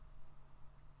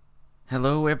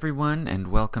Hello everyone and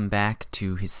welcome back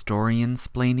to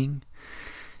Historiansplaining.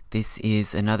 This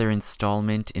is another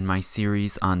installment in my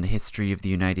series on the history of the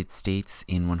United States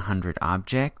in 100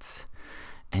 objects,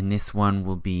 and this one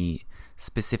will be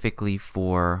specifically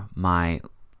for my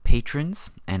patrons,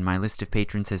 and my list of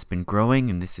patrons has been growing,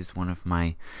 and this is one of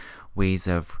my ways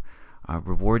of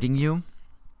rewarding you.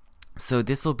 So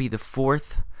this will be the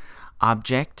fourth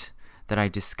object that I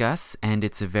discuss, and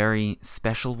it's a very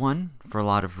special one for a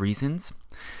lot of reasons.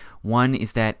 One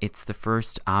is that it's the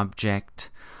first object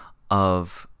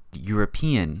of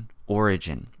European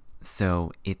origin,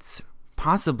 so it's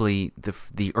possibly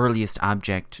the earliest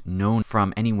object known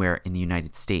from anywhere in the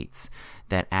United States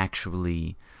that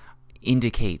actually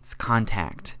indicates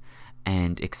contact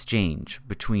and exchange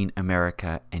between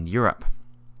America and Europe.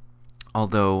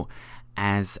 Although,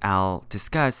 as I'll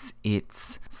discuss,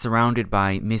 it's surrounded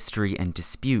by mystery and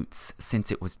disputes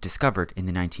since it was discovered in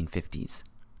the 1950s.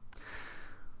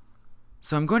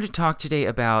 So I'm going to talk today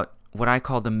about what I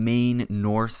call the Maine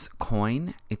Norse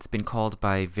coin. It's been called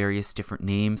by various different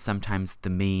names, sometimes the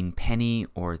Maine penny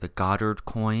or the Goddard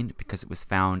coin, because it was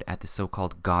found at the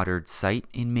so-called Goddard site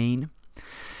in Maine.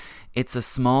 It's a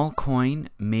small coin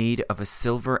made of a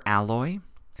silver alloy.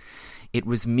 It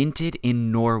was minted in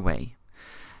Norway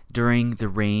during the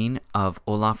reign of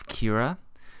Olaf Kyrre,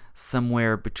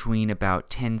 somewhere between about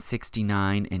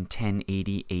 1069 and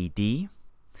 1080 AD,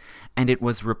 and it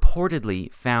was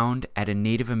reportedly found at a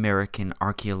Native American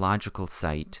archaeological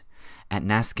site at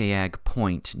Naskayag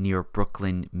Point near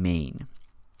Brooklyn, Maine.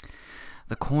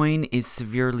 The coin is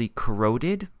severely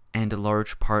corroded, and a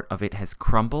large part of it has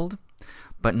crumbled,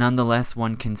 but nonetheless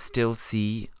one can still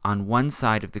see on one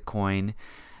side of the coin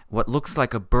what looks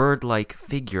like a bird-like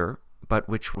figure, but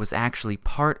which was actually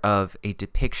part of a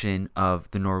depiction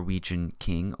of the Norwegian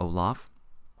king, Olaf.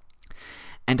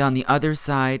 And on the other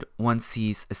side, one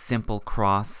sees a simple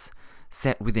cross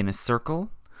set within a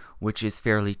circle, which is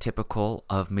fairly typical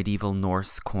of medieval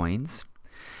Norse coins.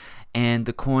 And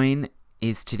the coin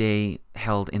is today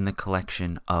held in the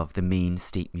collection of the Maine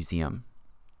State Museum.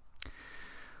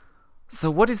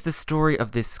 So what is the story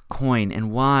of this coin,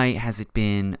 and why has it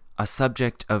been a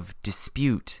subject of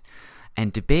dispute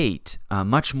and debate,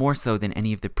 much more so than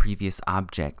any of the previous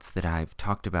objects that I've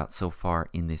talked about so far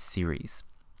in this series?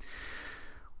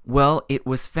 Well, it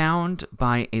was found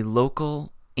by a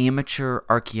local amateur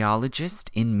archaeologist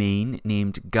in Maine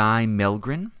named Guy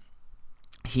Melgren.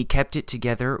 He kept it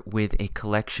together with a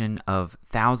collection of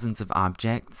thousands of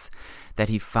objects that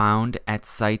he found at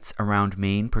sites around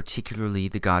Maine, particularly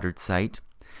the Goddard site.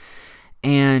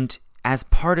 And as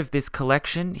part of this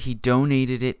collection, he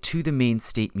donated it to the Maine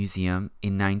State Museum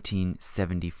in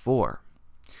 1974.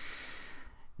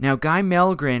 Now, Guy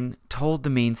Melgren told the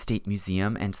Maine State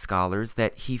Museum and scholars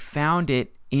that he found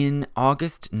it in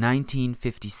August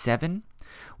 1957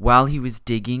 while he was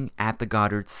digging at the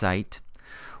Goddard site,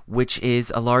 which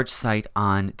is a large site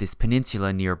on this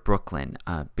peninsula near Brooklyn,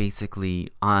 basically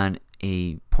on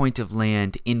a point of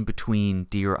land in between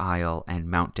Deer Isle and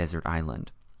Mount Desert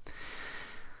Island.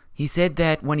 He said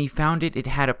that when he found it, it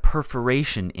had a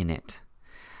perforation in it,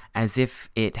 as if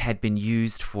it had been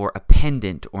used for a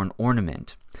pendant or an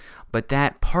ornament, but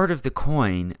that part of the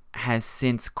coin has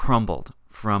since crumbled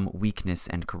from weakness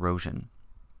and corrosion.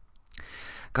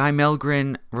 Guy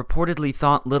Melgren reportedly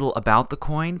thought little about the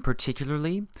coin,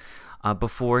 particularly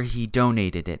before he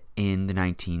donated it in the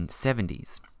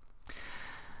 1970s.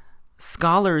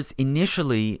 Scholars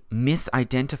initially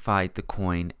misidentified the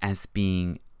coin as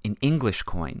being an English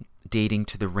coin dating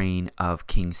to the reign of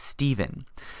King Stephen.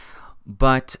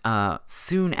 But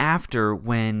soon after,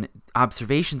 when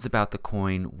observations about the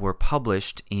coin were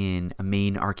published in a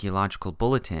Maine archaeological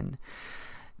bulletin,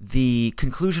 the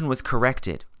conclusion was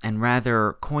corrected, and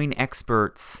rather coin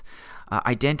experts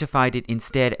identified it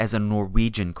instead as a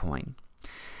Norwegian coin.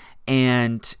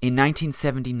 And in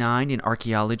 1979, an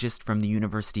archaeologist from the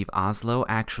University of Oslo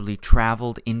actually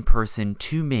traveled in person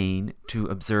to Maine to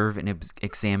observe and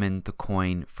examine the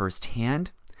coin firsthand.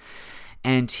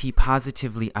 And he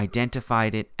positively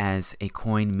identified it as a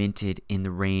coin minted in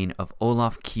the reign of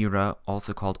Olaf Kyrre,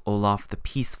 also called Olaf the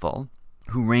Peaceful,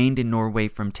 who reigned in Norway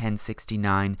from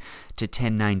 1069 to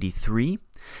 1093.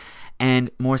 And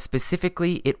more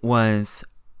specifically, it was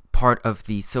part of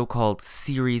the so-called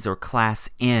series or class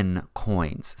N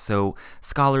coins. So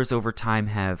scholars over time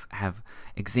have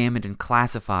examined and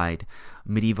classified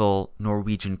medieval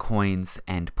Norwegian coins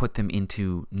and put them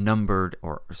into numbered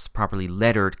or properly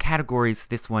lettered categories.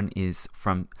 This one is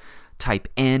from type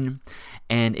N,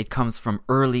 and it comes from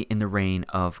early in the reign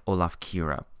of Olaf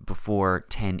Kyrre, before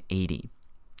 1080.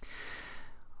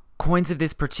 Coins of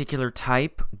this particular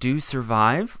type do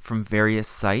survive from various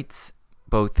sites,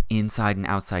 both inside and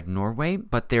outside Norway,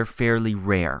 but they're fairly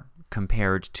rare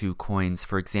compared to coins,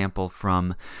 for example,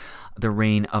 from the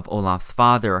reign of Olaf's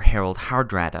father, Harald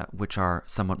Hardrada, which are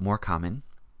somewhat more common.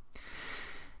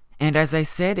 And as I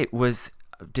said, it was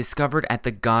discovered at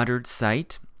the Goddard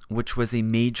site, which was a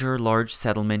major large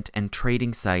settlement and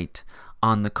trading site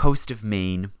on the coast of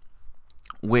Maine,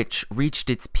 which reached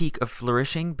its peak of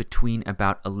flourishing between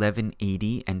about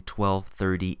 1180 and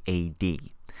 1230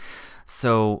 AD.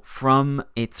 So from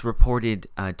its reported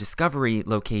discovery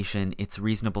location, it's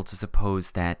reasonable to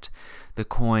suppose that the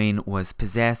coin was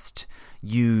possessed,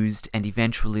 used, and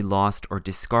eventually lost or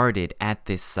discarded at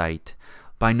this site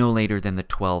by no later than the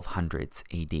 1200s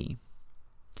AD.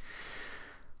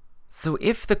 So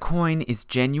if the coin is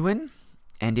genuine,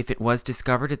 and if it was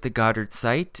discovered at the Goddard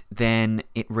site, then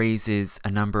it raises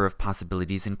a number of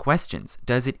possibilities and questions.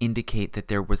 Does it indicate that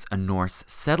there was a Norse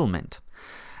settlement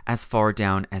as far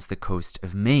down as the coast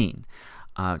of Maine?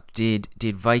 Did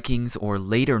Vikings or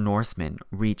later Norsemen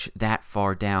reach that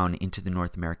far down into the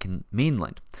North American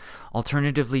mainland?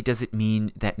 Alternatively, does it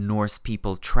mean that Norse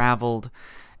people traveled,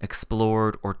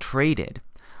 explored, or traded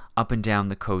up and down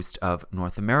the coast of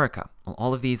North America? Well,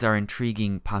 all of these are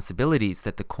intriguing possibilities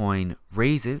that the coin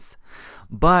raises,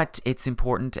 but it's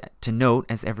important to note,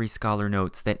 as every scholar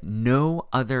notes, that no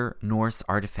other Norse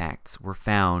artifacts were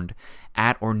found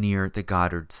at or near the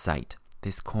Goddard site.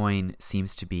 This coin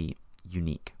seems to be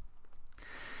unique.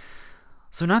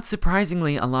 So not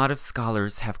surprisingly, a lot of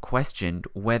scholars have questioned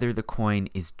whether the coin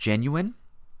is genuine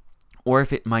or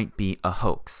if it might be a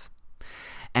hoax.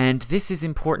 And this is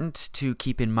important to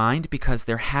keep in mind because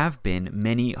there have been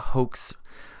many hoax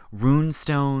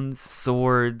runestones,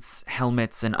 swords,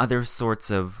 helmets, and other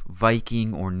sorts of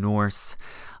Viking or Norse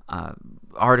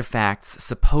artifacts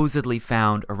supposedly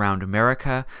found around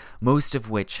America, most of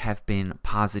which have been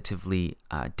positively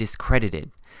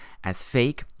discredited as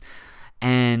fake.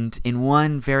 And in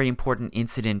one very important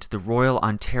incident, the Royal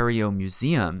Ontario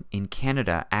Museum in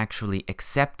Canada actually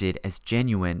accepted as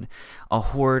genuine a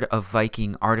hoard of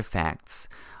Viking artifacts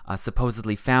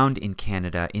supposedly found in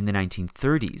Canada in the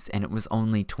 1930s, and it was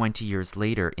only 20 years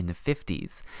later, in the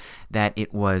 50s, that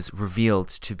it was revealed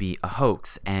to be a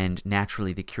hoax, and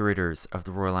naturally the curators of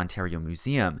the Royal Ontario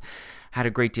Museum had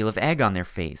a great deal of egg on their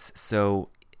face, so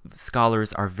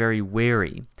scholars are very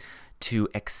wary to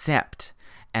accept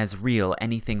as real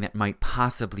anything that might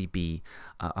possibly be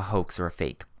a hoax or a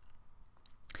fake.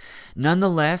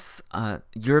 Nonetheless,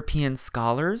 European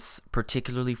scholars,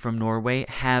 particularly from Norway,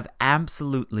 have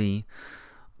absolutely,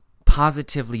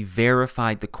 positively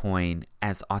verified the coin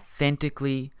as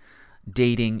authentically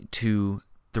dating to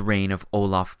the reign of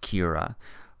Olaf Kyrre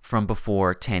from before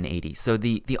 1080. So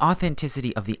the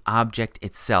authenticity of the object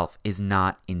itself is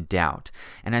not in doubt.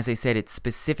 And as I said, it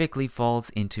specifically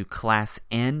falls into class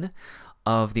N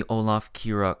of the Olaf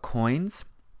Kyrre coins.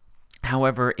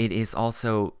 However, it is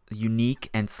also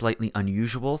unique and slightly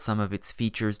unusual. Some of its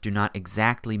features do not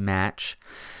exactly match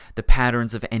the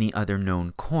patterns of any other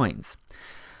known coins.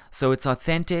 So it's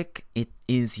authentic, it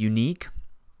is unique,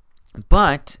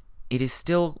 but it is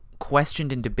still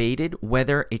questioned and debated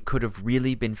whether it could have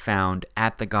really been found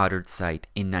at the Goddard site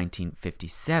in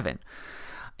 1957.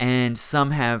 And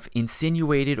some have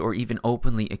insinuated or even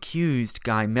openly accused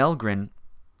Guy Melgren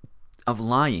of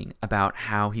lying about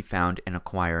how he found and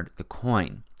acquired the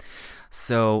coin.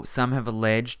 So some have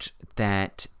alleged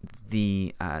that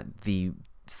the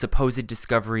supposed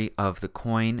discovery of the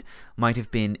coin might have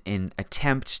been an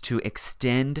attempt to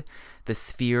extend the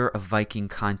sphere of Viking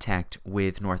contact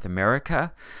with North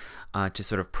America, to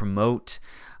sort of promote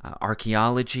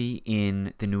archaeology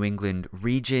in the New England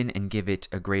region and give it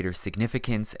a greater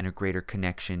significance and a greater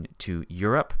connection to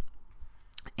Europe.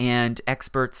 And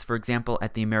experts, for example,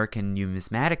 at the American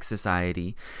Numismatic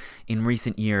Society in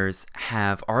recent years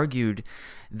have argued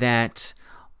that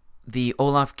the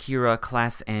Olaf Kyrre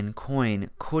Class N coin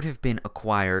could have been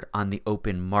acquired on the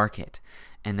open market,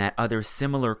 and that other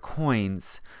similar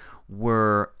coins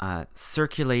were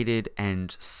circulated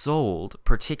and sold,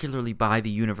 particularly by the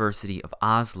University of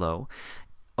Oslo,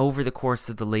 over the course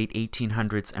of the late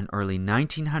 1800s and early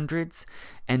 1900s,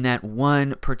 and that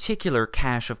one particular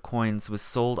cache of coins was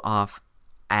sold off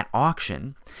at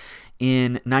auction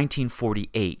in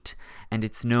 1948, and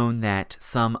it's known that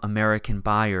some American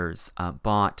buyers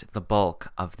bought the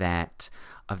bulk of that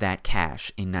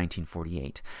cache in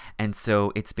 1948. And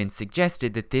so it's been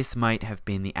suggested that this might have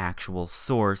been the actual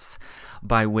source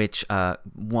by which, by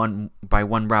one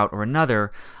route or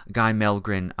another, Guy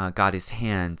Melgren got his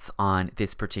hands on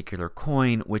this particular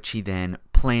coin, which he then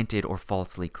planted or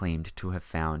falsely claimed to have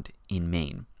found in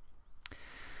Maine.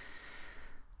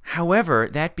 However,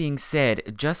 that being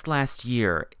said, just last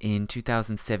year in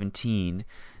 2017,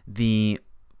 the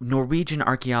Norwegian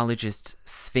archaeologist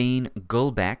Svein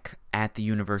Gullbæk at the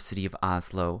University of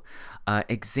Oslo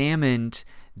examined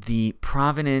the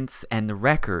provenance and the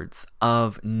records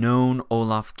of known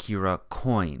Olaf Kyrre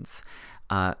coins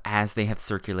as they have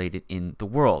circulated in the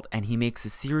world. And he makes a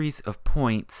series of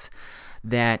points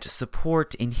that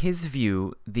support, in his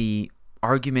view, the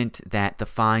argument that the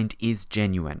find is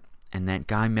genuine and that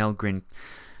Guy Melgren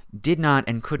did not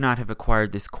and could not have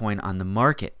acquired this coin on the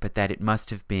market, but that it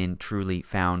must have been truly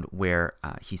found where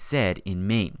he said, in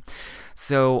Maine.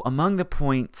 So among the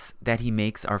points that he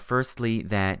makes are firstly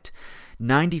that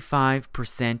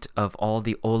 95% of all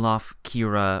the Olaf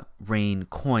Kyrre reign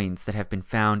coins that have been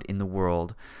found in the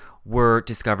world were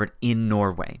discovered in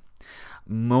Norway,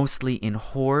 mostly in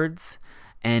hoards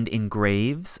and in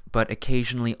graves, but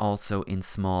occasionally also in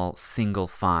small single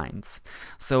finds.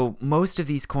 So most of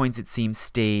these coins, it seems,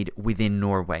 stayed within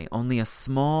Norway. Only a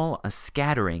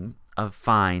scattering of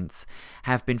finds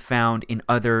have been found in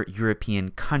other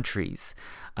European countries,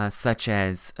 such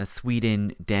as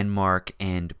Sweden, Denmark,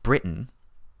 and Britain.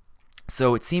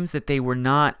 So it seems that they were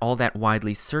not all that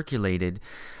widely circulated,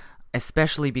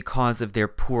 especially because of their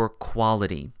poor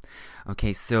quality.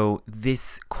 Okay, so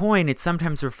this coin, it's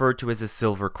sometimes referred to as a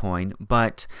silver coin,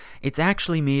 but it's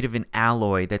actually made of an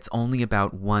alloy that's only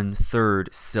about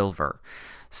 1/3 silver.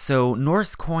 So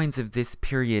Norse coins of this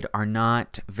period are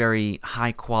not very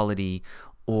high quality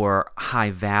or high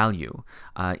value,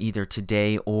 either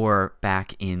today or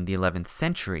back in the 11th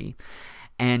century.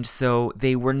 And so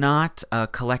they were not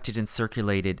collected and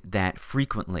circulated that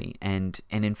frequently. And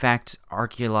in fact,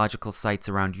 archaeological sites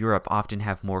around Europe often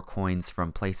have more coins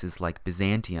from places like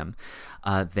Byzantium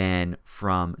than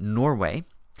from Norway.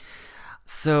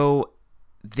 So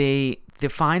the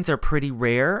finds are pretty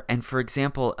rare. And for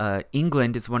example,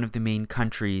 England is one of the main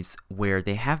countries where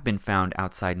they have been found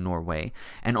outside Norway.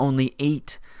 And only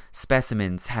 8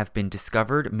 specimens have been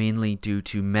discovered, mainly due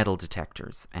to metal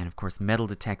detectors. And of course, metal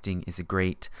detecting is a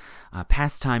great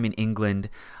pastime in England,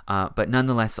 but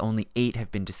nonetheless, only 8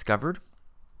 have been discovered.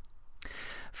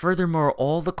 Furthermore,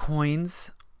 all the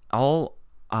coins, all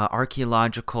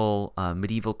archaeological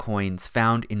medieval coins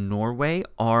found in Norway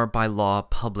are by law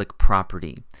public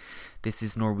property. This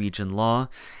is Norwegian law,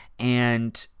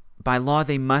 and by law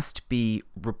they must be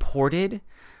reported,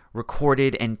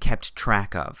 recorded, and kept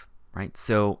track of. Right,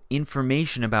 so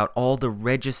information about all the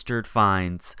registered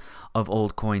finds of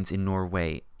old coins in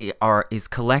Norway is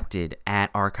collected at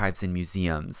archives and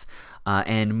museums,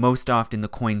 and most often the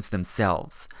coins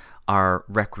themselves are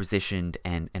requisitioned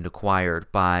and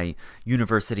acquired by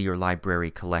university or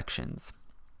library collections.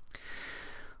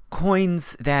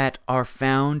 Coins that are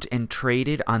found and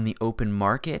traded on the open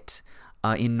market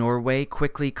in Norway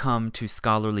quickly come to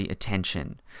scholarly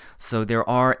attention. So there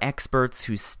are experts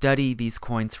who study these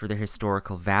coins for their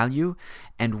historical value,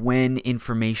 and when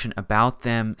information about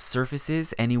them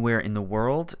surfaces anywhere in the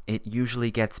world, it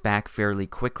usually gets back fairly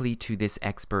quickly to this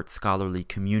expert scholarly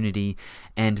community,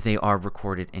 and they are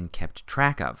recorded and kept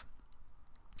track of.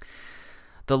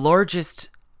 The largest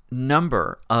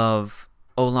number of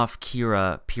Olaf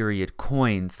Kyrre period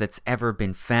coins that's ever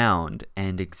been found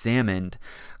and examined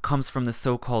comes from the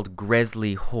so-called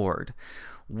Gresli hoard,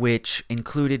 which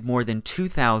included more than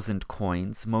 2,000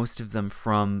 coins, most of them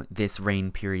from this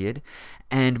reign period,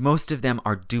 and most of them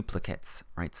are duplicates,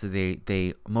 right? So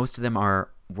most of them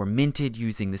were minted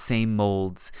using the same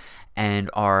molds and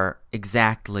are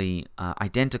exactly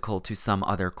identical to some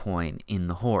other coin in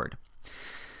the hoard.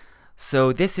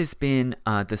 So this has been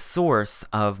the source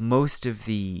of most of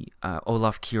the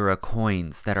Olaf Kyrre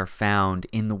coins that are found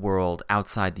in the world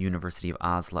outside the University of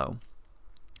Oslo.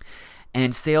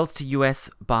 And sales to U.S.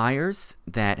 buyers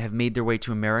that have made their way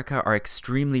to America are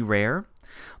extremely rare.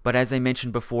 But as I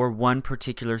mentioned before, one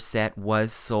particular set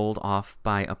was sold off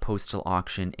by a postal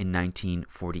auction in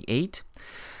 1948.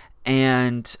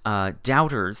 And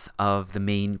doubters of the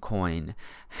main coin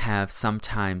have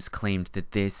sometimes claimed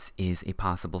that this is a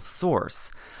possible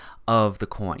source of the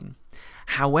coin.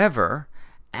 However,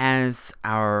 as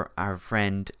our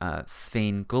friend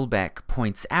Svein Gullbæk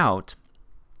points out,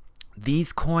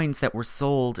 these coins that were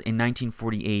sold in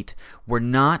 1948 were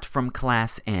not from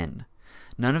Class N.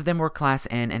 None of them were Class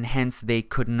N, and hence they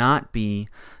could not be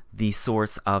the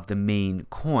source of the main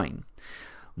coin.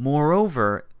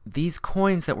 Moreover, these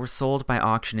coins that were sold by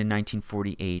auction in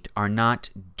 1948 are not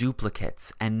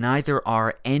duplicates, and neither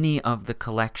are any of the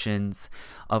collections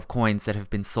of coins that have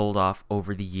been sold off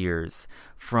over the years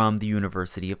from the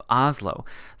University of Oslo.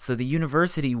 So the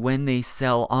university, when they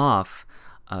sell off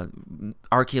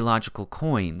archaeological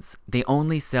coins, they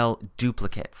only sell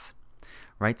duplicates,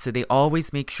 right? So they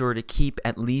always make sure to keep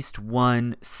at least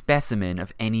one specimen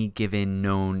of any given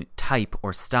known type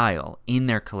or style in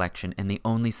their collection, and they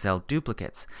only sell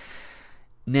duplicates.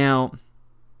 Now,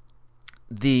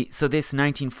 this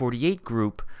 1948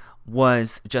 group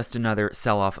was just another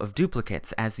sell-off of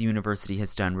duplicates, as the university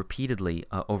has done repeatedly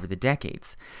over the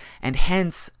decades. And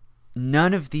hence,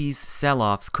 none of these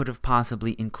sell-offs could have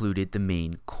possibly included the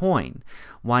main coin.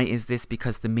 Why is this?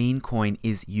 Because the main coin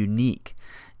is unique.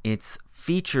 Its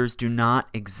features do not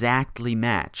exactly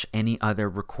match any other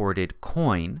recorded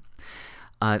coin.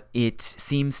 It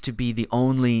seems to be the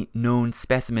only known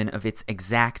specimen of its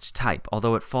exact type.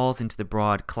 Although it falls into the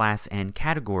broad class N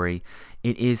category,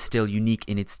 it is still unique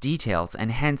in its details,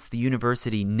 and hence the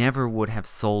university never would have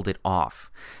sold it off,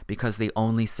 because they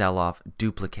only sell off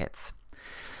duplicates.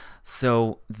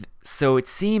 So it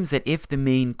seems that if the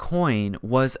main coin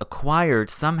was acquired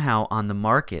somehow on the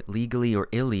market, legally or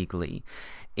illegally,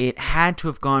 it had to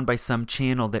have gone by some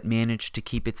channel that managed to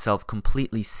keep itself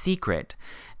completely secret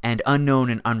and unknown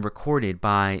and unrecorded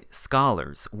by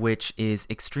scholars, which is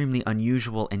extremely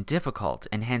unusual and difficult,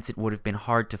 and hence it would have been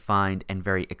hard to find and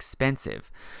very expensive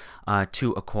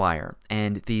to acquire.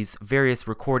 And these various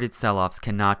recorded sell-offs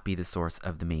cannot be the source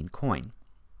of the main coin.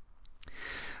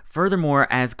 Furthermore,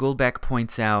 as Gulbek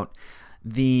points out,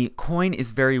 the coin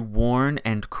is very worn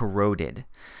and corroded,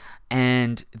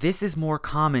 and this is more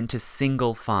common to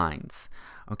single finds.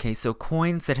 Okay, so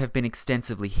coins that have been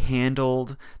extensively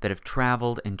handled, that have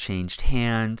traveled and changed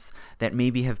hands, that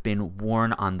maybe have been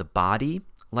worn on the body,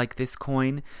 like this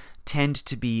coin, tend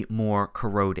to be more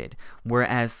corroded,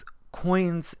 whereas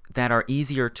coins that are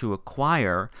easier to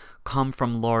acquire come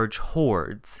from large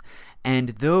hoards, and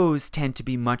those tend to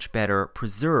be much better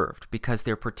preserved because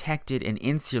they're protected and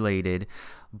insulated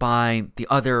by the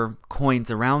other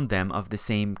coins around them of the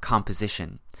same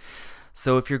composition.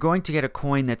 So if you're going to get a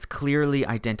coin that's clearly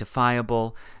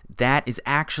identifiable, that is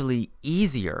actually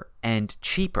easier and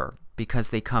cheaper because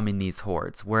they come in these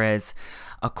hoards. Whereas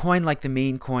a coin like the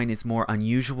main coin is more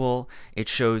unusual, it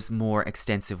shows more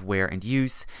extensive wear and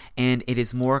use, and it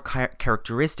is more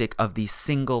characteristic of the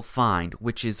single find,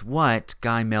 which is what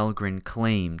Guy Melgren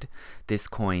claimed this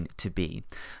coin to be.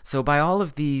 So by all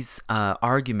of these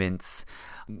arguments,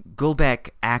 Gulbek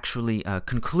actually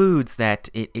concludes that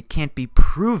it can't be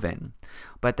proven,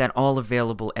 but that all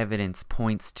available evidence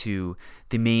points to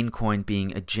the main coin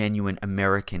being a genuine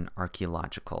American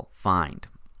archaeological find.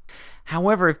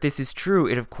 However, if this is true,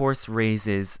 it of course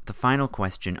raises the final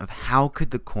question of how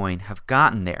could the coin have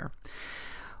gotten there?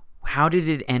 How did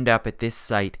it end up at this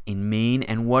site in Maine,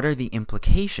 and what are the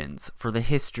implications for the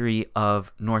history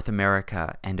of North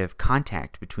America and of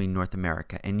contact between North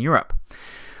America and Europe?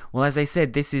 Well, as I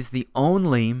said, this is the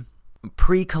only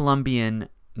pre-Columbian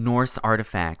Norse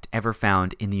artifact ever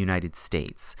found in the United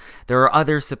States. There are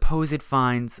other supposed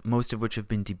finds, most of which have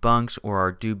been debunked or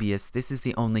are dubious. This is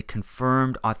the only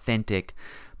confirmed, authentic,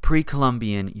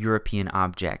 pre-Columbian European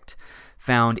object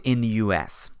found in the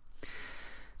U.S.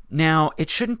 Now, it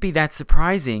shouldn't be that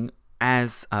surprising,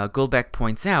 as Gulbek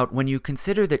points out, when you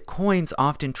consider that coins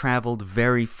often traveled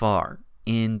very far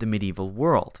in the medieval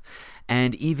world.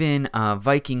 And even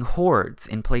Viking hoards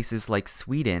in places like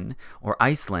Sweden or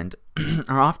Iceland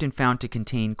are often found to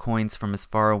contain coins from as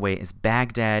far away as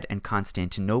Baghdad and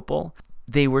Constantinople.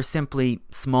 They were simply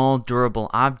small, durable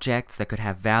objects that could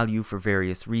have value for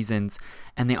various reasons,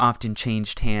 and they often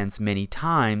changed hands many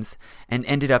times and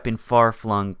ended up in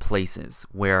far-flung places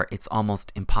where it's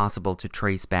almost impossible to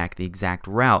trace back the exact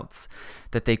routes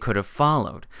that they could have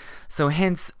followed. So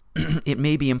hence, it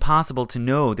may be impossible to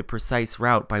know the precise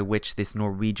route by which this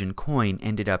Norwegian coin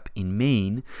ended up in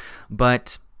Maine,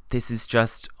 but this is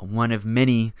just one of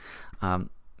many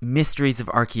mysteries of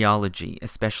archaeology,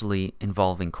 especially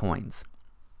involving coins.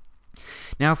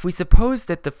 Now, if we suppose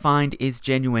that the find is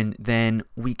genuine, then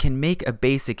we can make a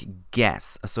basic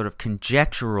guess, a sort of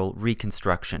conjectural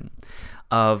reconstruction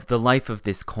of the life of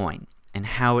this coin and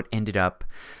how it ended up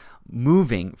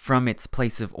moving from its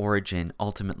place of origin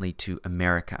ultimately to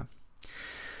America.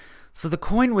 So the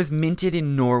coin was minted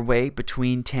in Norway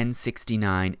between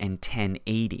 1069 and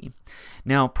 1080.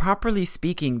 Now, properly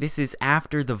speaking, this is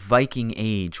after the Viking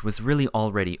Age was really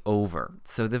already over.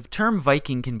 So the term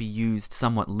Viking can be used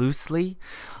somewhat loosely,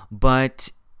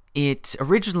 but It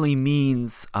originally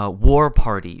means war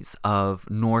parties of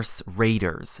Norse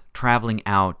raiders traveling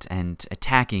out and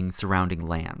attacking surrounding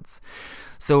lands.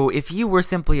 So if you were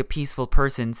simply a peaceful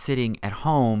person sitting at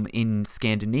home in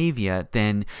Scandinavia,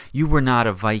 then you were not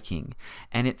a Viking.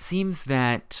 And it seems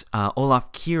that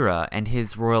Olaf Kyrre and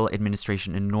his royal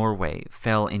administration in Norway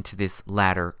fell into this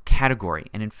latter category.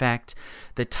 And in fact,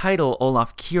 the title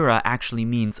Olaf Kyrre actually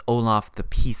means Olaf the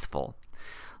Peaceful.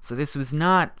 So this was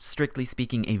not, strictly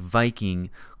speaking, a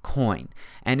Viking coin.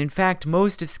 And in fact,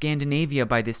 most of Scandinavia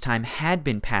by this time had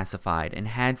been pacified and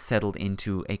had settled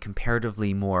into a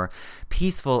comparatively more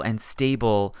peaceful and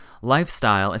stable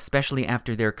lifestyle, especially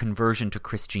after their conversion to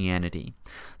Christianity.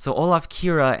 So Olaf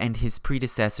Kyrre and his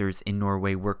predecessors in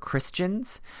Norway were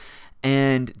Christians,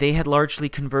 and they had largely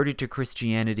converted to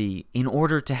Christianity in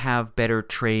order to have better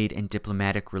trade and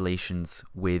diplomatic relations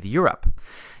with Europe.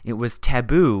 It was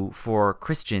taboo for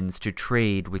Christians to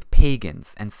trade with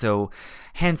pagans, and so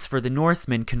hence for the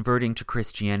Norsemen, converting to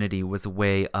Christianity was a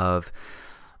way of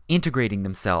integrating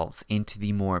themselves into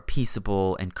the more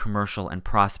peaceable and commercial and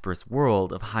prosperous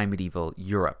world of high medieval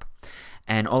Europe.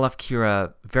 And Olaf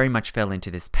Kyrre very much fell into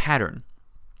this pattern.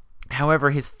 However,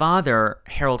 his father,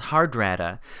 Harald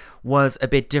Hardrada, was a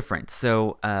bit different.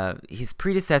 So his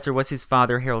predecessor was his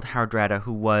father, Harald Hardrada,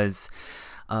 who was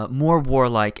more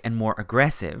warlike and more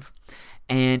aggressive.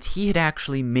 And he had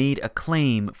actually made a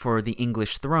claim for the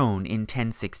English throne in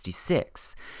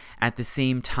 1066, at the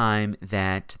same time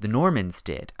that the Normans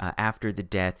did, after the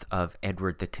death of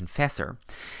Edward the Confessor.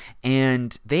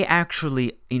 And they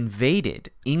actually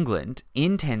invaded England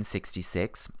in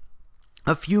 1066,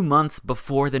 a few months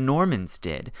before the Normans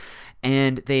did,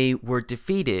 and they were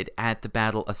defeated at the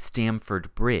Battle of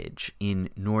Stamford Bridge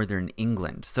in northern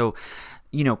England. So,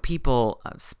 people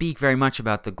speak very much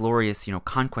about the glorious,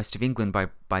 conquest of England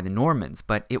by the Normans,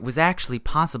 but it was actually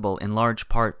possible in large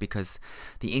part because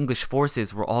the English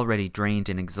forces were already drained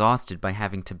and exhausted by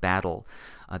having to battle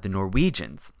the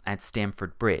Norwegians at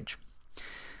Stamford Bridge.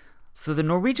 So the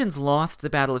Norwegians lost the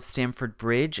Battle of Stamford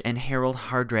Bridge, and Harald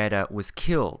Hardrada was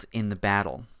killed in the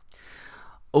battle.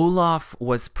 Olaf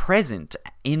was present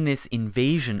in this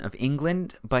invasion of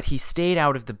England, but he stayed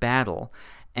out of the battle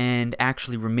and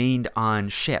actually remained on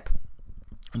ship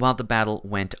while the battle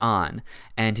went on,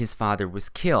 and his father was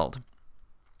killed.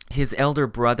 His elder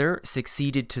brother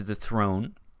succeeded to the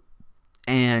throne,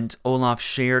 and Olaf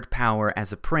shared power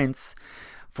as a prince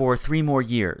for 3 more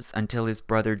years until his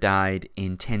brother died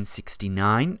in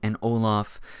 1069, and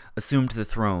Olaf assumed the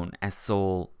throne as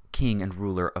sole king and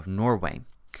ruler of Norway.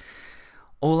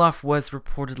 Olaf was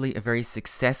reportedly a very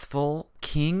successful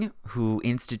king who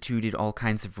instituted all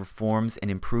kinds of reforms and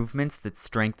improvements that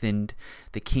strengthened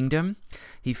the kingdom.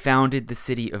 He founded the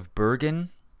city of Bergen,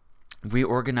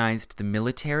 reorganized the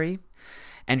military,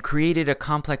 and created a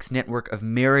complex network of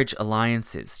marriage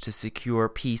alliances to secure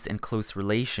peace and close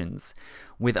relations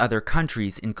with other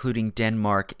countries, including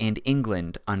Denmark and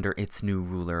England under its new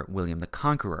ruler, William the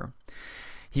Conqueror.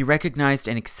 He recognized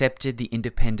and accepted the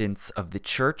independence of the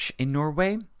church in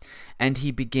Norway, and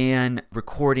he began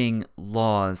recording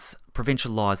laws,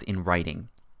 provincial laws, in writing.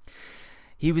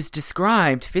 He was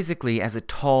described physically as a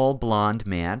tall, blond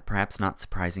man, perhaps not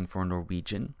surprising for a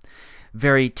Norwegian,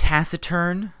 very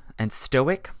taciturn and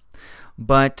stoic,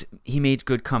 but he made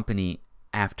good company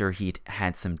after he'd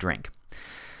had some drink.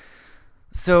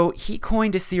 So he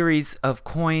coined a series of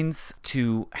coins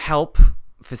to help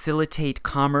facilitate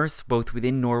commerce both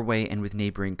within Norway and with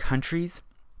neighboring countries.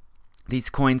 These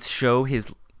coins show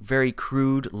his very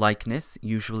crude likeness,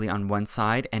 usually on one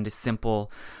side, and a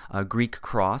simple Greek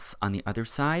cross on the other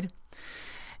side.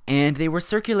 And they were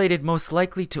circulated most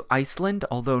likely to Iceland,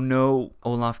 although no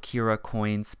Olaf Kyrre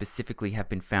coins specifically have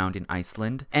been found in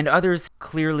Iceland. And others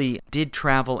clearly did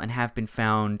travel and have been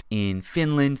found in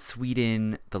Finland,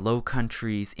 Sweden, the Low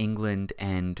Countries, England,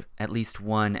 and at least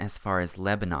one as far as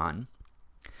Lebanon.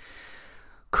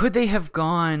 Could they have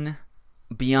gone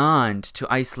beyond to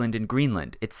Iceland and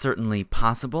Greenland? It's certainly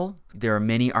possible. There are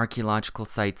many archaeological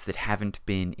sites that haven't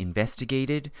been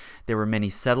investigated. There were many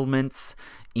settlements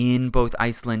in both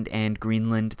Iceland and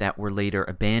Greenland that were later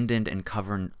abandoned and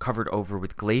covered over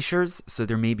with glaciers, so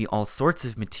there may be all sorts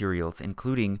of materials,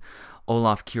 including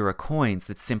Olaf Kyrre coins,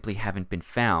 that simply haven't been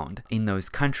found in those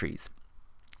countries.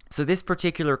 So this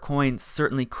particular coin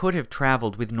certainly could have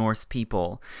traveled with Norse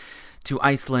people to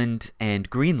Iceland and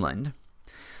Greenland.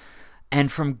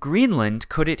 And from Greenland,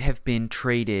 could it have been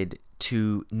traded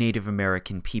to Native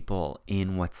American people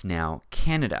in what's now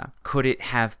Canada? Could it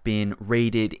have been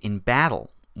raided in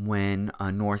battle when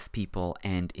Norse people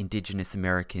and indigenous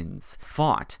Americans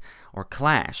fought or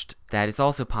clashed? That is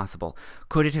also possible.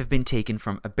 Could it have been taken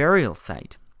from a burial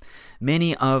site?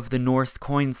 Many of the Norse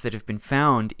coins that have been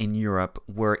found in Europe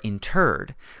were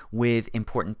interred with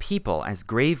important people as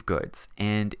grave goods,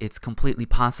 and it's completely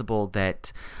possible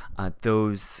that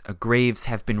those graves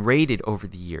have been raided over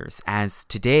the years, as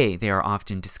today they are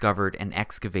often discovered and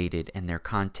excavated and their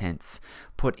contents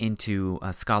put into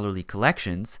scholarly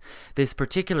collections. This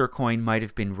particular coin might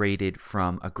have been raided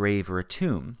from a grave or a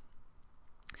tomb.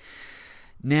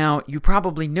 Now, you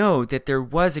probably know that there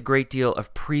was a great deal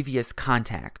of previous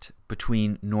contact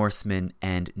between Norsemen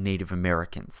and Native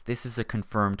Americans. This is a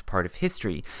confirmed part of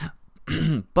history,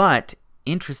 but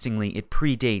interestingly, it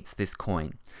predates this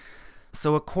coin.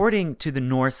 So according to the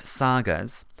Norse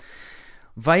sagas,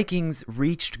 Vikings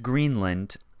reached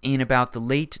Greenland in about the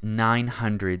late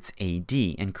 900s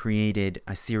AD and created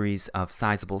a series of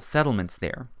sizable settlements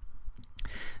there.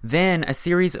 Then a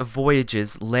series of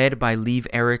voyages led by Leif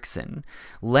Erikson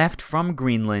left from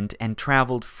Greenland and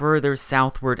traveled further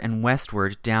southward and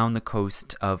westward down the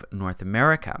coast of North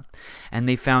America, and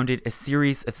they founded a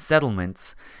series of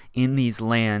settlements in these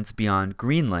lands beyond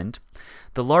Greenland,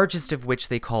 the largest of which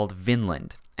they called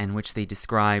Vinland, and which they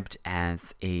described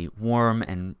as a warm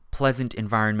and pleasant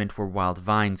environment where wild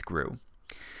vines grew.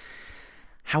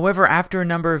 However, after a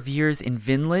number of years in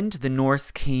Vinland, the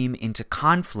Norse came into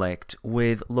conflict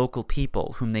with local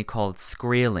people whom they called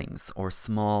Skrælings, or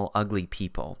small, ugly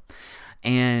people.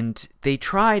 And they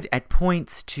tried at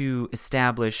points to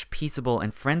establish peaceable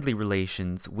and friendly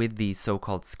relations with these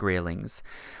so-called Skrælings,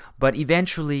 but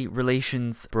eventually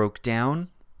relations broke down,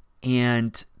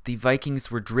 and the Vikings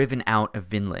were driven out of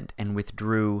Vinland and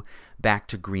withdrew back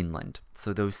to Greenland.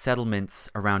 So those settlements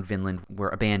around Vinland were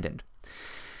abandoned.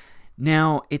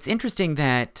 Now, it's interesting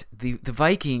that the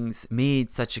Vikings made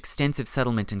such extensive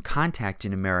settlement and contact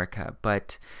in America,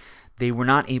 but they were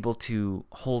not able to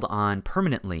hold on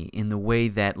permanently in the way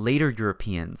that later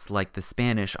Europeans, like the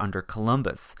Spanish under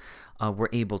Columbus, were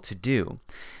able to do.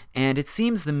 And it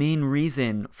seems the main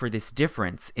reason for this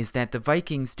difference is that the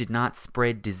Vikings did not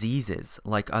spread diseases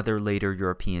like other later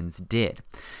Europeans did.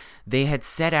 They had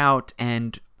set out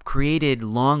and created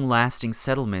long-lasting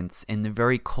settlements in the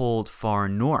very cold far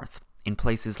north, in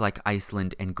places like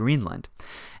Iceland and Greenland.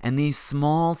 And these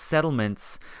small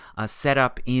settlements set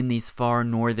up in these far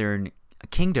northern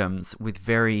kingdoms with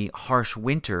very harsh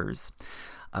winters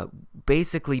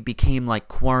basically became like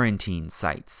quarantine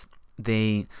sites.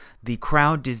 The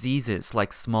crowd diseases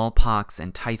like smallpox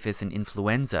and typhus and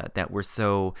influenza that were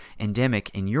so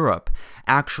endemic in Europe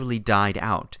actually died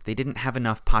out. They didn't have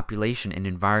enough population and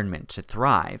environment to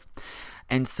thrive.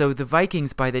 And so the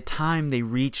Vikings, by the time they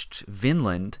reached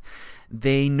Vinland,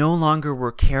 they no longer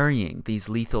were carrying these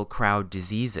lethal crowd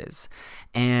diseases,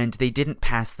 and they didn't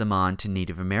pass them on to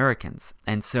Native Americans.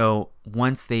 And so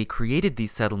once they created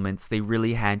these settlements, they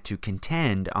really had to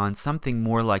contend on something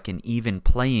more like an even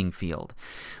playing field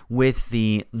with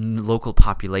the local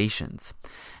populations.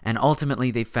 And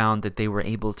ultimately, they found that they were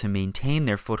able to maintain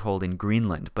their foothold in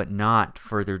Greenland, but not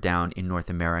further down in North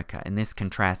America. And this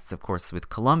contrasts, of course, with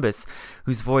Columbus,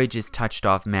 whose voyages touched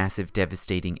off massive,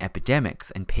 devastating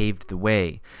epidemics and paved the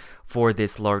way for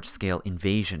this large-scale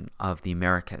invasion of the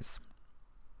Americas.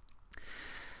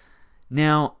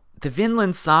 Now, the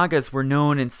Vinland sagas were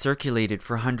known and circulated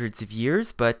for hundreds of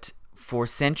years, but for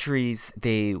centuries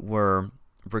they were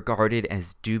regarded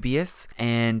as dubious,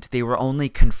 and they were only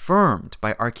confirmed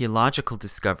by archaeological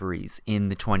discoveries in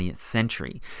the 20th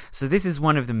century. So this is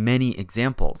one of the many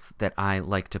examples that I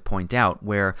like to point out,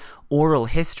 where oral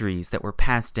histories that were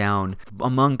passed down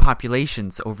among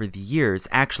populations over the years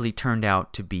actually turned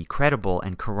out to be credible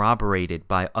and corroborated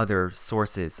by other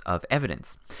sources of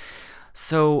evidence.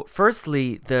 So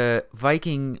firstly, the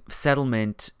Viking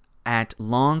settlement at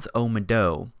Lons o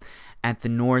Meadow at the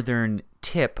northern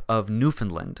tip of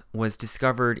Newfoundland was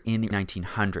discovered in the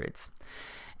 1900s.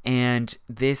 And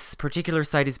this particular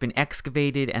site has been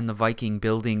excavated, and the Viking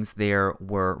buildings there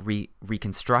were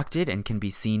reconstructed and can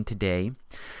be seen today.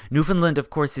 Newfoundland,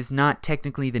 of course, is not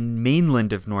technically the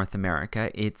mainland of North America.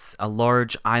 It's a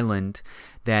large island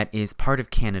that is part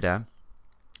of Canada,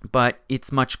 but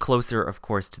it's much closer, of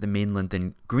course, to the mainland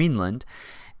than Greenland.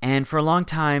 And for a long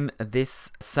time,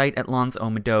 this site at Lons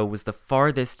o Meadow was the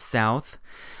farthest south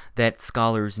that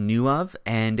scholars knew of,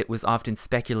 and it was often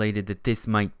speculated that this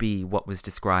might be what was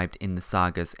described in the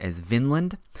sagas as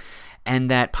Vinland,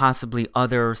 and that possibly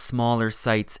other smaller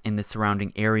sites in the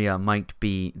surrounding area might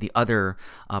be the other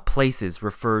places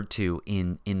referred to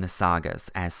in the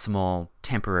sagas as small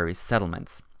temporary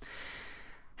settlements.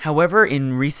 However,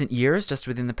 in recent years, just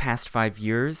within the past 5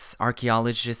 years,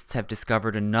 archaeologists have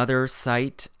discovered another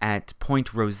site at Point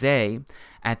Rosé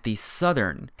at the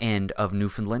southern end of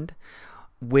Newfoundland,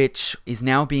 which is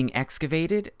now being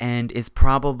excavated and is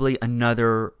probably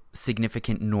another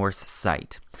significant Norse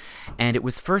site. And it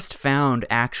was first found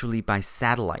actually by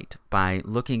satellite, by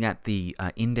looking at the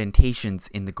indentations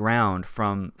in the ground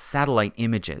from satellite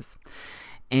images.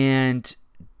 And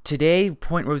today,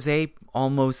 Point Rosé,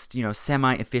 almost,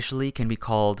 semi-officially can be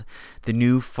called the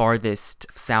new farthest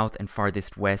south and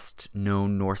farthest west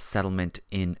known Norse settlement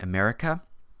in America.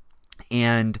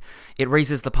 And it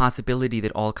raises the possibility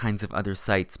that all kinds of other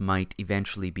sites might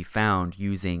eventually be found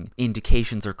using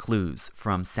indications or clues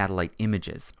from satellite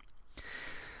images.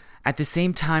 At the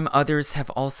same time, others have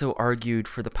also argued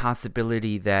for the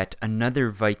possibility that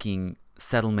another Viking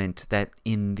settlement that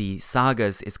in the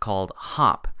sagas is called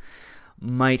Hop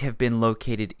might have been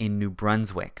located in New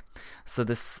Brunswick. So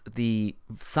the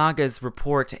sagas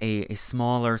report a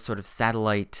smaller sort of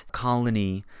satellite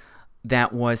colony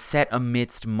that was set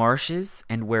amidst marshes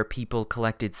and where people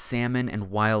collected salmon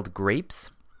and wild grapes.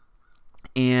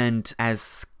 And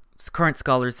as current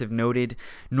scholars have noted,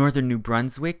 northern New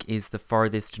Brunswick is the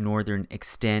farthest northern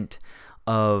extent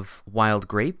of wild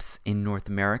grapes in North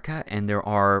America, and there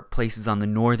are places on the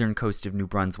northern coast of New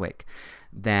Brunswick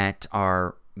that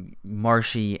are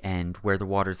marshy and where the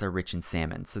waters are rich in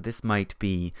salmon. So this might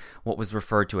be what was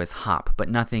referred to as Hop, but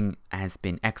nothing has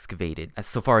been excavated, as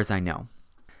so far as I know.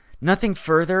 Nothing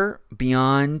further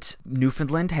beyond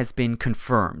Newfoundland has been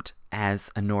confirmed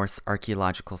as a Norse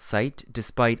archaeological site,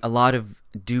 despite a lot of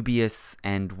dubious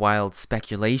and wild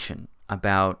speculation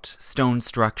about stone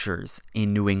structures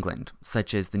in New England,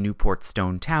 such as the Newport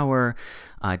Stone Tower,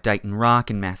 Dighton Rock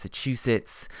in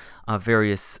Massachusetts,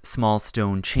 various small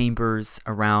stone chambers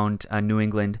around New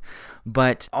England.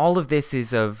 But all of this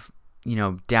is of,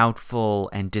 doubtful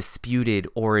and disputed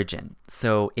origin.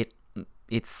 So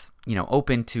it's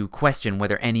open to question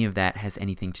whether any of that has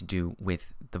anything to do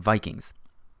with the Vikings.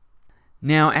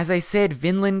 Now, as I said,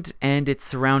 Vinland and its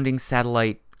surrounding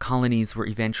satellite colonies were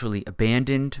eventually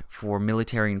abandoned for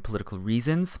military and political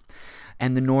reasons,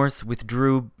 and the Norse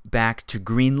withdrew back to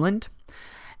Greenland,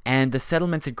 and the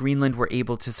settlements at Greenland were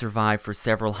able to survive for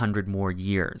several hundred more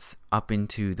years, up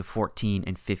into the 14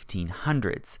 and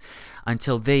 1500s,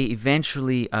 until they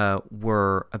eventually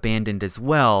were abandoned as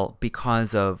well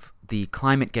because of the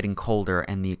climate getting colder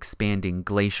and the expanding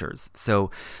glaciers. So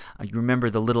you remember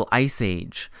the little ice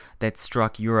age that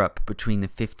struck Europe between the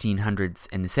 1500s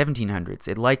and the 1700s.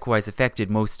 It likewise affected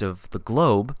most of the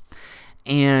globe,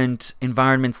 and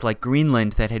environments like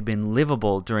Greenland that had been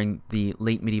livable during the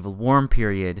late medieval warm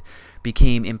period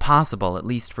became impossible, at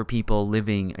least for people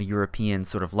living a European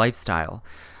sort of lifestyle,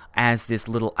 as this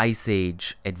little ice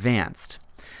age advanced.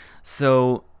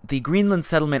 So the Greenland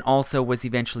settlement also was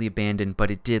eventually abandoned,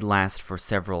 but it did last for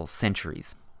several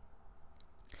centuries.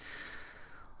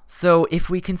 So if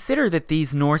we consider that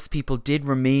these Norse people did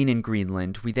remain in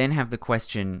Greenland, we then have the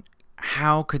question,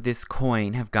 how could this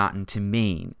coin have gotten to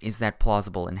Maine? Is that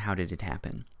plausible, and how did it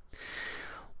happen?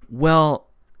 Well,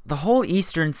 the whole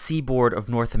eastern seaboard of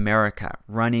North America,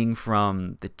 running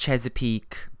from the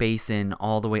Chesapeake Basin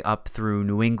all the way up through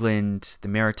New England, the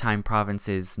Maritime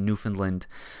provinces, Newfoundland,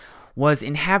 was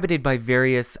inhabited by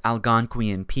various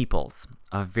Algonquian peoples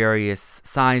of various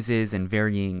sizes and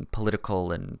varying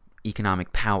political and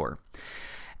economic power.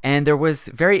 And there was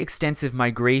very extensive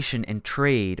migration and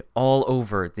trade all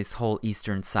over this whole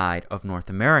eastern side of North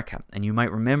America. And you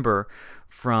might remember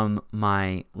from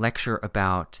my lecture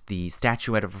about the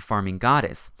statuette of a farming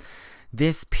goddess,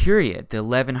 this period, the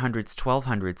 1100s,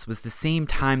 1200s, was the same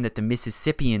time that the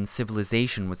Mississippian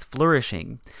civilization was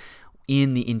flourishing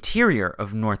in the interior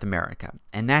of North America.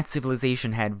 And that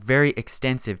civilization had very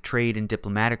extensive trade and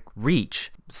diplomatic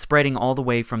reach, spreading all the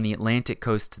way from the Atlantic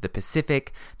coast to the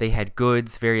Pacific. They had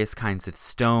goods, various kinds of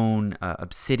stone,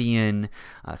 obsidian,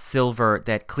 silver,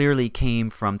 that clearly came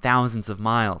from thousands of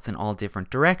miles in all different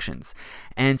directions.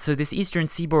 And so this eastern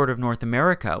seaboard of North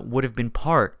America would have been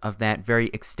part of that very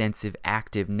extensive,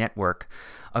 active network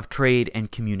of trade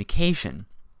and communication.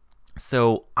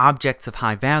 So objects of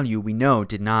high value, we know,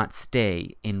 did not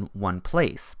stay in one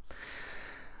place.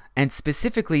 And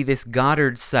specifically, this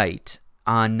Goddard site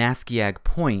on Naskiag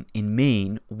Point in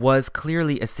Maine was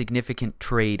clearly a significant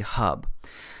trade hub.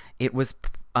 It was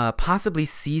possibly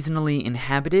seasonally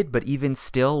inhabited, but even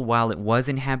still, while it was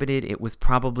inhabited, it was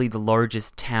probably the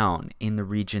largest town in the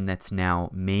region that's now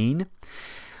Maine.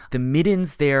 The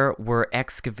middens there were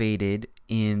excavated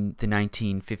in the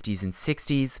 1950s and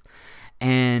 60s,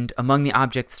 and among the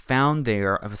objects found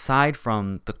there, aside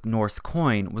from the Norse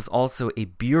coin, was also a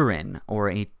burin, or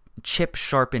a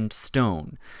chip-sharpened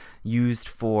stone used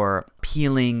for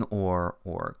peeling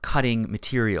or cutting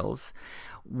materials,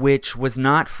 which was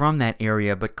not from that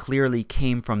area but clearly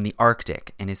came from the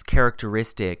Arctic and is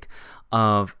characteristic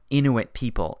of Inuit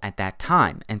people at that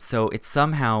time. And so it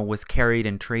somehow was carried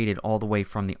and traded all the way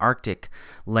from the Arctic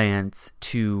lands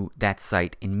to that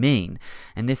site in Maine.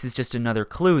 And this is just another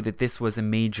clue that this was a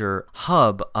major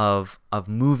hub of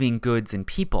moving goods and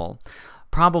people,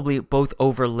 probably both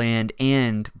over land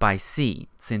and by sea,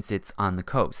 since it's on the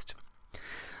coast.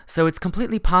 So it's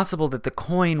completely possible that the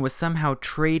coin was somehow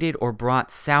traded or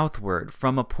brought southward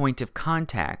from a point of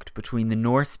contact between the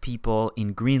Norse people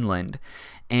in Greenland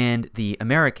and the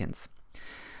Americans.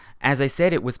 As I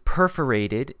said, it was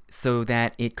perforated so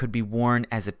that it could be worn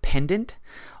as a pendant,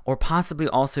 or possibly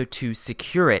also to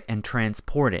secure it and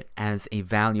transport it as a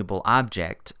valuable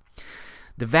object.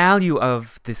 The value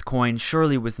of this coin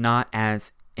surely was not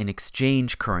as an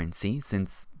exchange currency,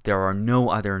 since there are no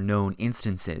other known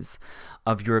instances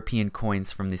of European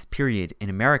coins from this period in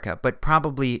America, but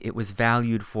probably it was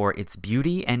valued for its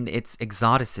beauty and its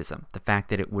exoticism, the fact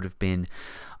that it would have been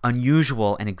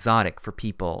unusual and exotic for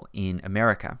people in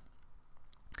America.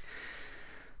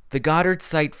 The Goddard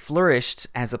site flourished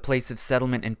as a place of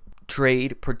settlement and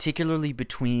trade, particularly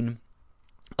between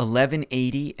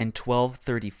 1180 and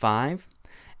 1235,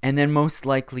 and then most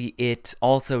likely it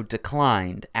also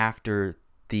declined after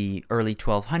the early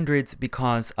 1200s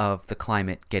because of the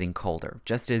climate getting colder.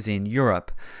 Just as in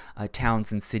Europe,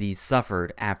 towns and cities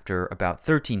suffered after about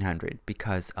 1300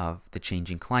 because of the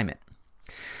changing climate.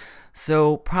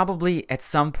 So probably at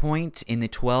some point in the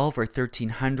 12 or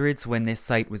 1300s, when this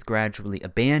site was gradually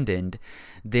abandoned,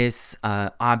 this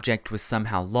object was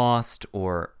somehow lost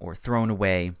or thrown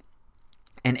away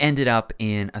and ended up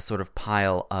in a sort of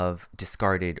pile of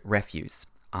discarded refuse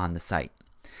on the site.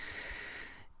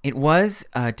 It was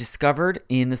discovered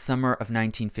in the summer of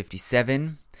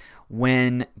 1957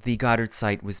 when the Goddard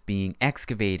site was being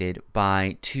excavated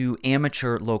by two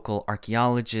amateur local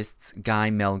archaeologists,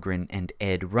 Guy Melgren and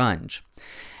Ed Runge.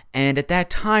 And at that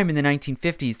time, in the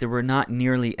 1950s, there were not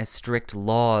nearly as strict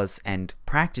laws and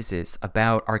practices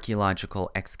about archaeological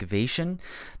excavation.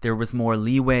 There was more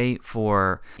leeway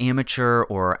for amateur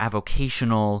or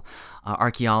avocational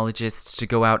archaeologists to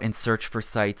go out and search for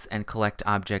sites and collect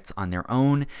objects on their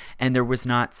own, and there were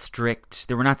not strict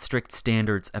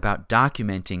standards about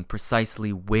documenting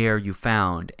precisely where you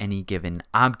found any given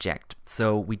object.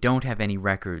 So we don't have any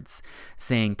records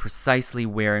saying precisely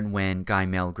where and when Guy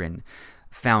Melgren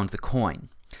found the coin.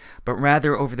 But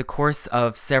rather, over the course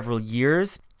of several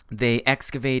years, they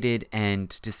excavated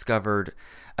and discovered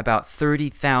about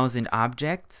 30,000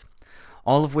 objects,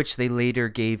 all of which they later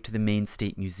gave to the Maine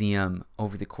State Museum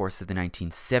over the course of the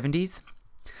 1970s.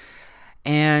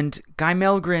 And Guy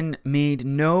Melgren made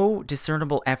no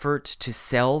discernible effort to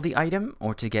sell the item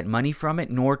or to get money from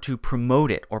it, nor to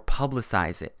promote it or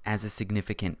publicize it as a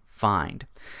significant find.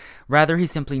 Rather, he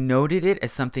simply noted it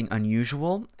as something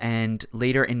unusual, and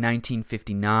later in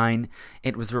 1959,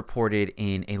 it was reported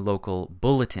in a local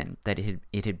bulletin that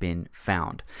it had been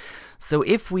found. So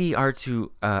if we are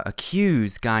to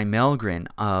accuse Guy Melgren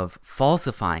of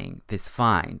falsifying this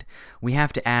find, we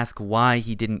have to ask why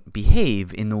he didn't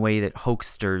behave in the way that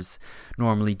hoaxsters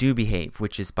normally do behave,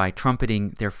 which is by trumpeting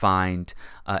their find,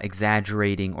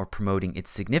 exaggerating or promoting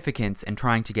its significance, and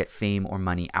trying to get fame or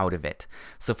money out of it.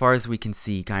 So far as we can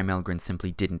see, Guy Melgren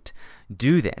simply didn't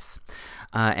do this.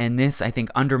 And this, I think,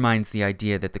 undermines the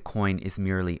idea that the coin is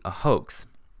merely a hoax.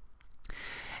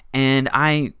 And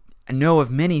I know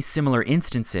of many similar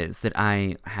instances that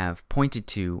I have pointed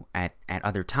to at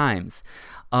other times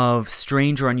of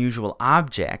strange or unusual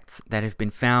objects that have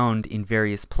been found in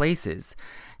various places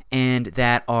and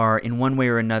that are in one way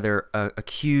or another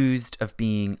accused of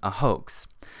being a hoax.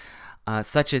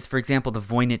 Such as, for example, the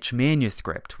Voynich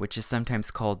manuscript, which is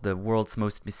sometimes called the world's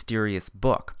most mysterious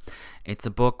book. It's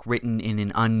a book written in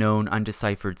an unknown,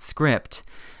 undeciphered script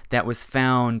that was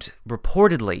found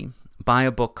reportedly by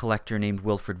a book collector named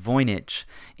Wilfrid Voynich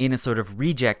in a sort of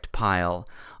reject pile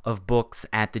of books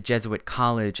at the Jesuit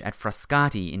college at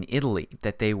Frascati in Italy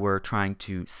that they were trying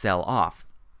to sell off.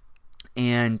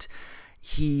 And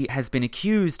he has been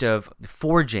accused of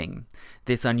forging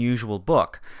this unusual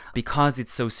book because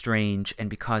it's so strange and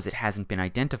because it hasn't been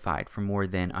identified for more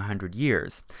than 100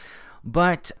 years.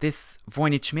 But this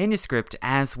Voynich manuscript,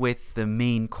 as with the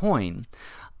Maine coin,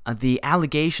 the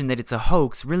allegation that it's a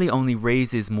hoax really only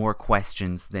raises more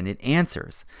questions than it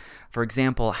answers. For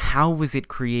example, how was it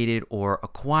created or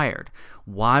acquired?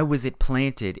 Why was it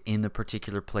planted in the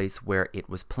particular place where it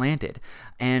was planted?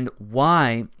 And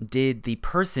why did the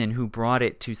person who brought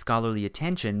it to scholarly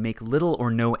attention make little or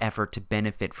no effort to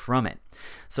benefit from it?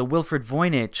 So Wilfrid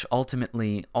Voynich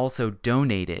ultimately also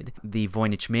donated the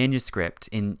Voynich manuscript,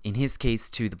 in his case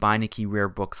to the Beinecke Rare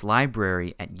Books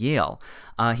Library at Yale.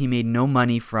 He made no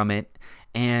money from it,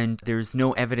 and there's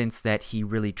no evidence that he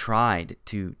really tried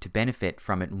to benefit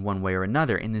from it in one way or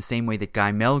another, in the same way that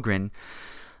Guy Melgren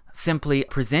simply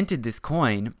presented this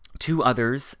coin to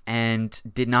others and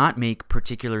did not make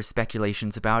particular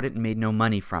speculations about it and made no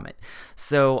money from it.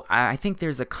 So I think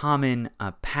there's a common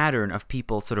pattern of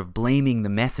people sort of blaming the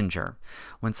messenger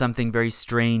when something very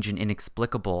strange and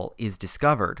inexplicable is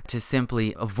discovered, to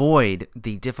simply avoid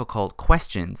the difficult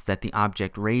questions that the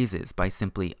object raises by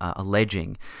simply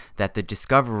alleging that the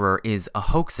discoverer is a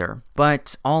hoaxer.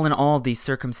 But all in all, the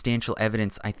circumstantial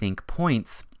evidence, I think,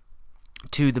 points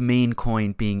to the main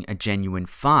coin being a genuine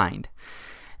find.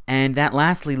 And that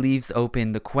lastly leaves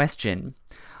open the question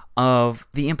of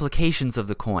the implications of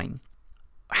the coin.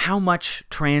 How much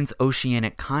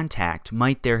transoceanic contact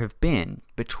might there have been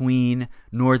between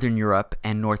Northern Europe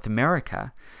and North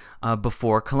America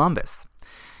before Columbus?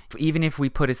 Even if we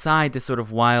put aside the sort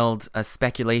of wild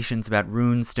speculations about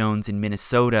rune stones in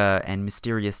Minnesota and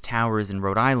mysterious towers in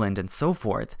Rhode Island and so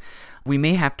forth, we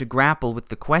may have to grapple with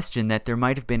the question that there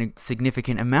might have been a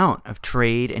significant amount of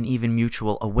trade and even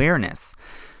mutual awareness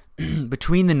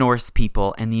between the Norse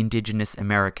people and the indigenous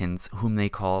Americans, whom they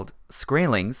called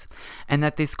Skraelings, and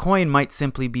that this coin might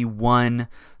simply be one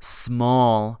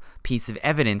small piece of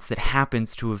evidence that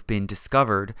happens to have been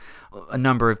discovered a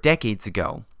number of decades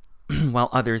ago, while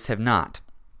others have not.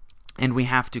 And we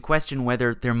have to question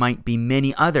whether there might be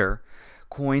many other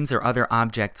coins or other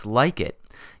objects like it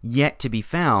yet to be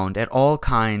found at all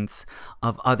kinds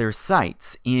of other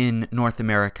sites in North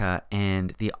America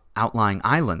and the outlying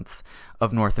islands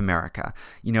of North America.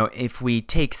 You know, if we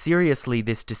take seriously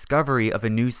this discovery of a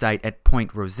new site at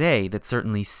Point Rosé that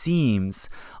certainly seems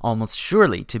almost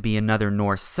surely to be another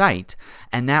Norse site,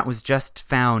 and that was just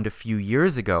found a few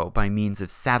years ago by means of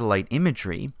satellite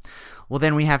imagery, well,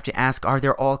 then we have to ask, are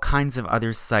there all kinds of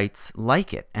other sites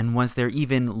like it? And was there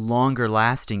even longer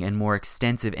lasting and more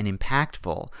extensive and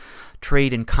impactful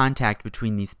trade and contact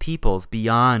between these peoples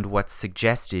beyond what's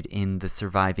suggested in the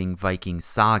surviving Viking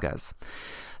sagas?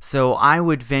 So I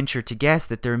would venture to guess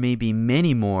that there may be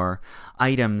many more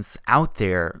items out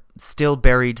there still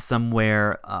buried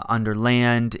somewhere under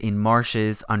land, in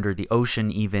marshes, under the ocean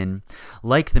even,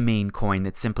 like the main coin,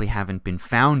 that simply haven't been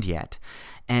found yet.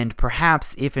 And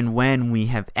perhaps if and when we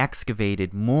have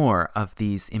excavated more of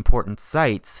these important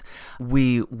sites,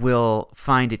 we will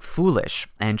find it foolish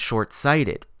and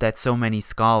short-sighted that so many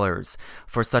scholars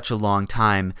for such a long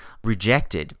time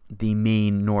rejected the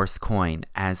main Norse coin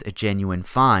as a genuine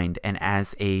find and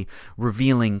as a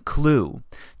revealing clue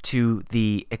to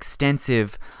the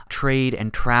extensive trade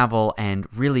and travel and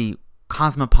really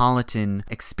cosmopolitan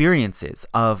experiences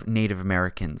of Native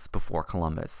Americans before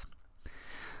Columbus.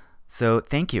 So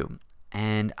thank you,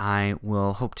 and I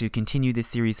will hope to continue this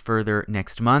series further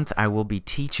next month. I will be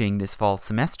teaching this fall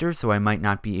semester, so I might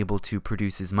not be able to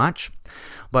produce as much,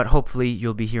 but hopefully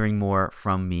you'll be hearing more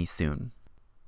from me soon.